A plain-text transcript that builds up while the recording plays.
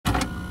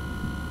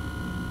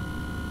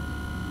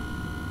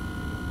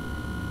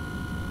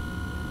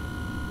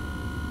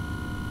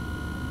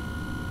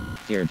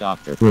Dear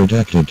Doctor,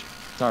 Redacted.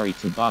 sorry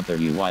to bother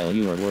you while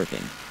you are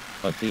working,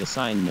 but the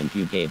assignment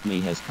you gave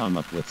me has come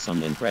up with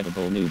some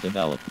incredible new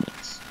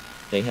developments.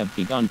 They have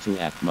begun to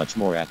act much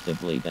more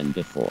actively than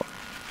before.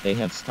 They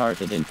have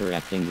started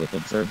interacting with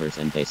observers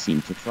and they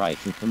seem to try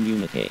to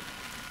communicate.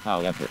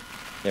 However,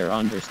 their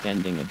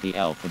understanding of the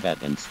alphabet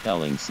and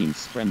spelling seems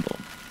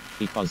scrambled.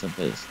 Because of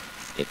this,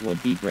 it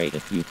would be great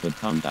if you could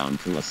come down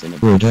to us in a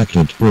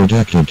Redacted.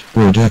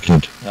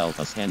 help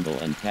us handle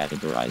and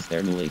categorize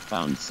their newly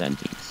found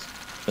sentence.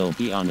 They'll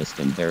be honest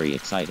and very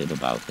excited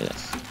about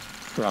this.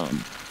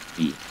 From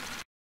B.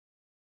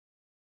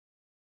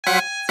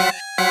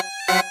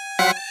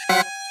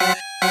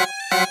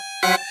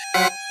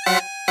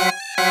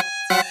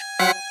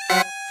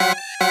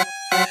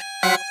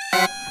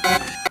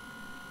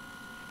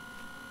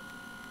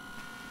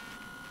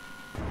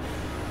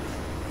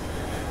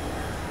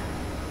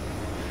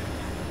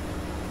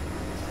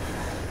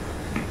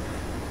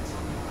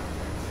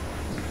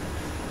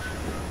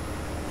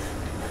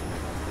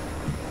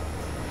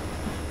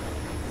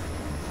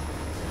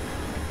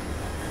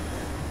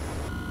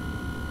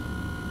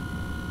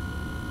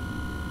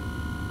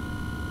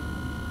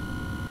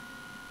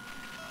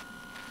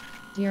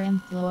 Dear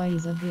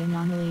employees of the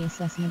Anomaly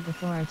Assessment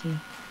Authority,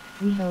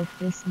 we hope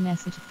this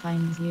message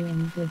finds you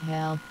in good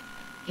health.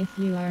 If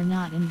you are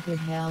not in good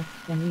health,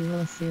 then we will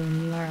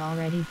assume you are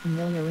already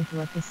familiar with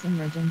what this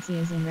emergency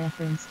is in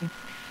reference to.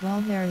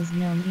 While there is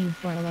no need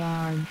for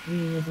alarm,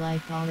 we would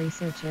like all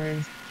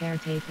researchers,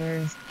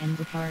 caretakers, and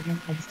department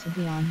heads to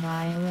be on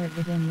high alert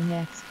within the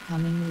next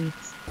coming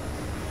weeks.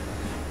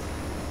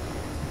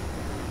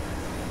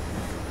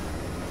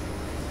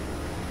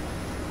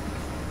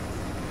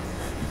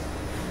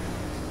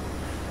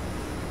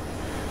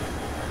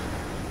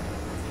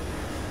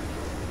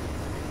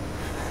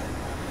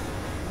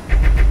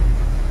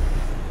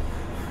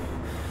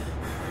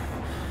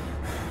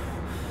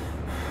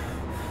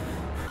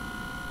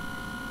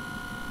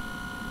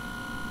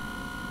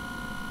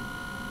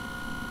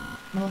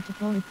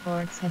 Multiple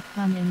reports have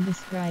come in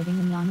describing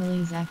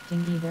anomalies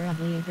acting either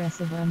oddly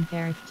aggressive or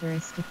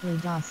uncharacteristically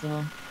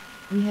docile.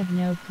 We have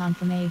no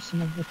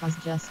confirmation of the cause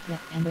just yet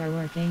and are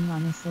working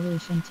on a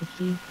solution to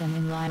keep them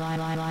in line.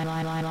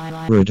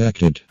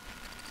 Redacted.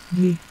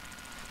 D.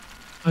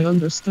 I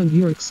understand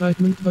your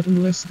excitement, but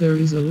unless there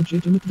is a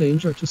legitimate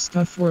danger to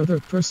staff or other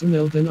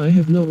personnel, then I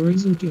have no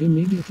reason to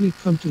immediately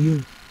come to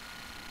you.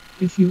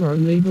 If you are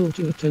unable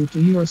to attend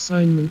to your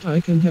assignment, I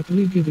can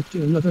happily give it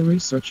to another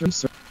researcher.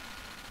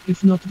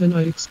 If not, then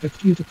I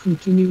expect you to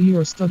continue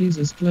your studies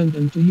as planned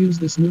and to use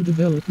this new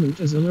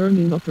development as a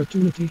learning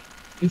opportunity.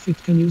 If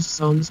it can use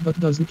sounds but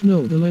doesn't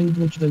know the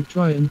language, then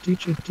try and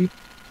teach it.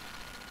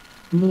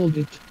 Mold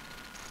it.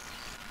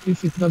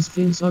 If it does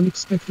things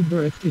unexpected,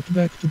 direct it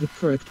back to the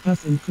correct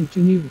path and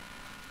continue.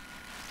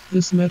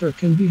 This matter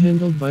can be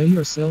handled by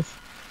yourself.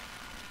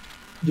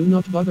 Do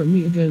not bother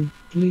me again,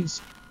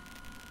 please.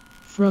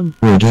 From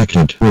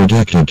Redacted.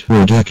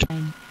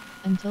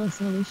 Until a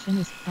solution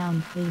is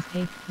found, please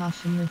take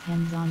caution with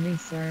hands-on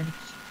research.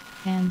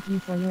 Thank you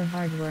for your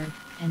hard work,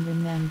 and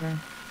remember,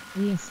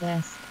 we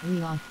assess,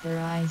 we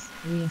authorize,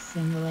 we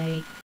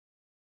assimilate.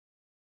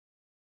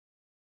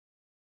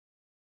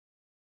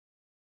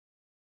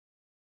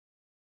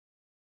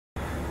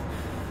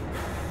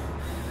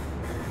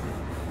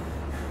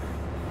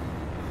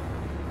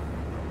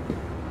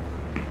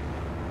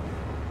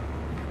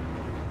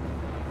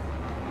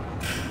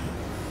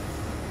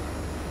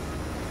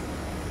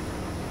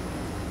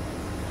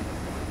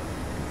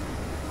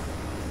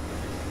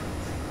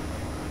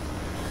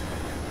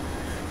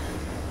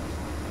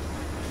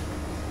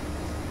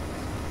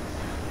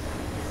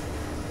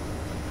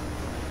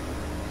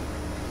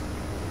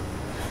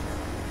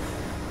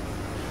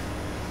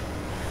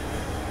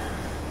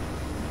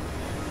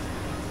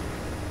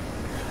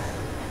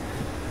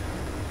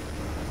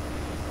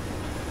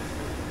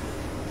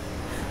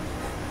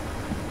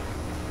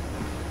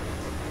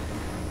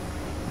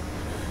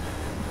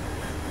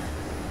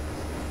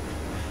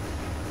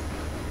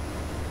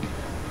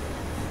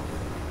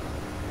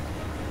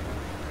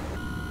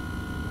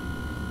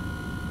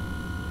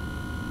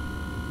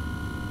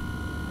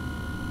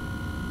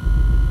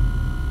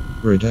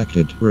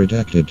 Redacted.